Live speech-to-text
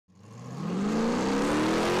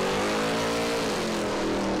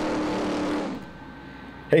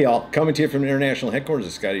Hey y'all, coming to you from the international headquarters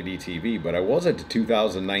of ScottieDTV, but I was at the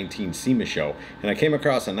 2019 SEMA Show, and I came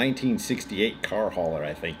across a 1968 car hauler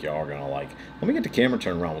I think y'all are going to like. Let me get the camera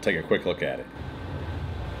turned around, we'll take a quick look at it.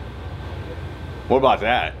 What about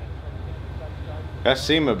that? That's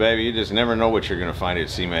SEMA, baby. You just never know what you're going to find at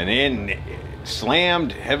SEMA. And in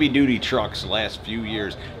slammed heavy-duty trucks the last few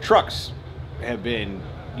years, trucks have been,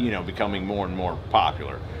 becoming more and more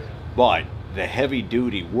popular, but the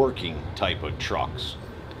heavy-duty working type of trucks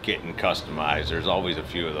getting customized, there's always a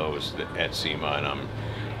few of those at SEMA, and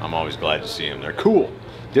I'm always glad to see them. They're cool,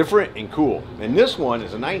 different and cool. And this one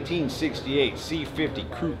is a 1968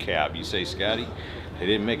 C50 crew cab. You say, Scotty, they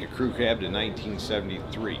didn't make a crew cab to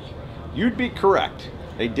 1973. You'd be correct,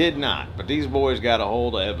 they did not. But these boys got a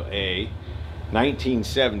hold of a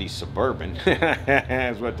 1970 Suburban.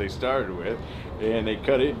 That's what they started with, and they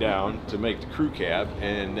cut it down to make the crew cab,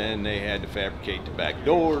 and then they had to fabricate the back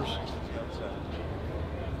doors,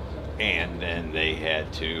 and then they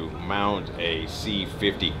had to mount a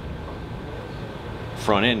C50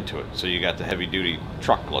 front end to it, so you got the heavy-duty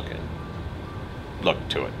truck look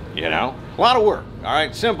to it. A lot of work. All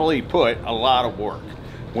right, simply put, a lot of work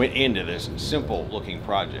went into this simple looking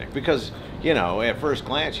project, because at first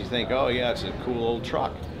glance you think, oh yeah, it's a cool old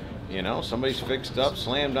truck. Somebody's fixed up,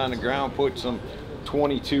 slammed on the ground, put some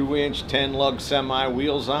 22-inch 10-lug semi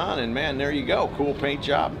wheels on, and man, there you go, cool paint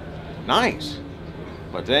job, nice.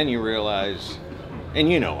 But then you realize,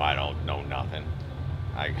 and I don't know nothing.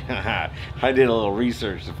 I did a little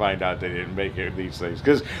research to find out they didn't make these things,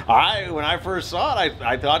 because when I first saw it,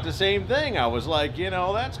 I thought the same thing. I was like,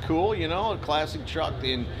 that's cool, a classic truck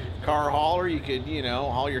in car hauler. You could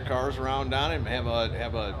haul your cars around on it and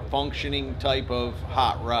have a functioning type of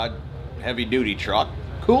hot rod heavy duty truck.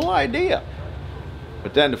 Cool idea.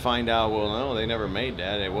 But then to find out, well, no, they never made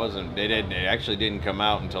that. They actually didn't come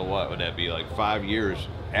out until, what would that be, like 5 years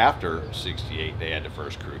after '68 they had the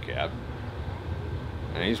first crew cab.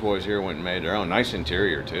 And these boys here went and made their own. Nice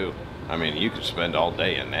interior too. I mean, you could spend all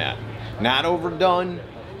day in that. Not overdone.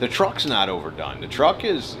 The truck's not overdone. The truck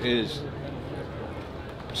is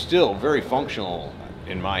still very functional,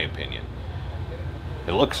 in my opinion.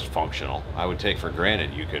 It looks functional. I would take for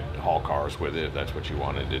granted you could haul cars with it if that's what you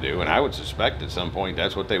wanted to do. And I would suspect at some point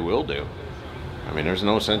that's what they will do. I mean, there's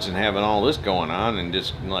no sense in having all this going on and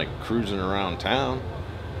just like cruising around town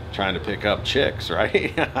trying to pick up chicks,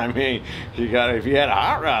 right? I mean, if you had a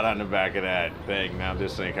hot rod on the back of that thing, now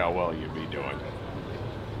just think how well you'd be doing.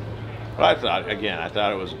 But I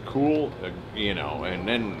thought it was cool, and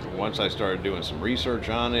then once I started doing some research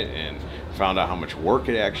on it and found out how much work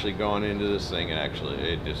had actually gone into this thing,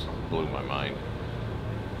 it just blew my mind.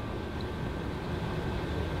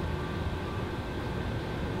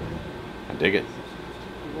 I dig it.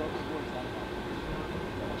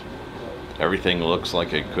 Everything looks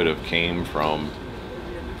like it could have came from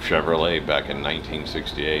Chevrolet back in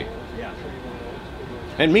 1968.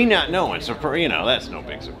 And me not knowing, so that's no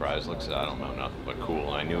big surprise. Looks, I don't know nothing but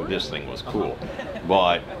cool. I knew this thing was cool,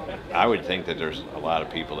 but I would think that there's a lot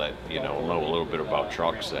of people that know a little bit about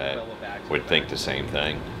trucks that would think the same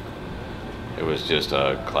thing. It was just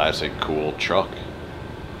a classic cool truck.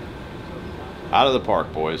 Out of the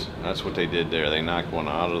park, boys. That's what they did there. They knocked one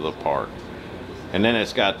out of the park. And then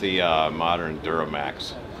it's got the modern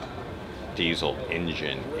Duramax Diesel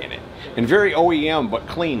Engine in it, and very OEM but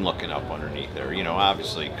clean looking up underneath there.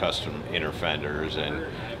 Obviously custom inner fenders and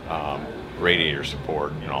radiator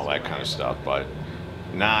support and all that kind of stuff, but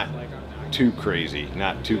not too crazy,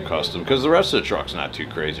 not too custom, because the rest of the truck's not too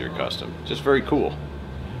crazy or custom, just very cool.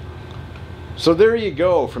 So there you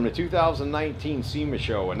go, from the 2019 SEMA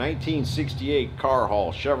Show, a 1968 car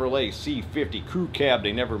haul Chevrolet C50 crew cab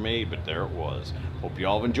they never made, but there it was. Hope you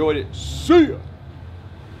all have enjoyed it. See ya!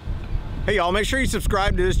 Hey y'all, make sure you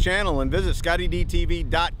subscribe to this channel and visit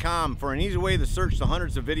ScottieDTV.com for an easy way to search the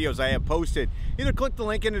hundreds of videos I have posted. Either click the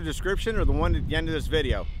link in the description or the one at the end of this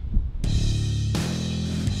video.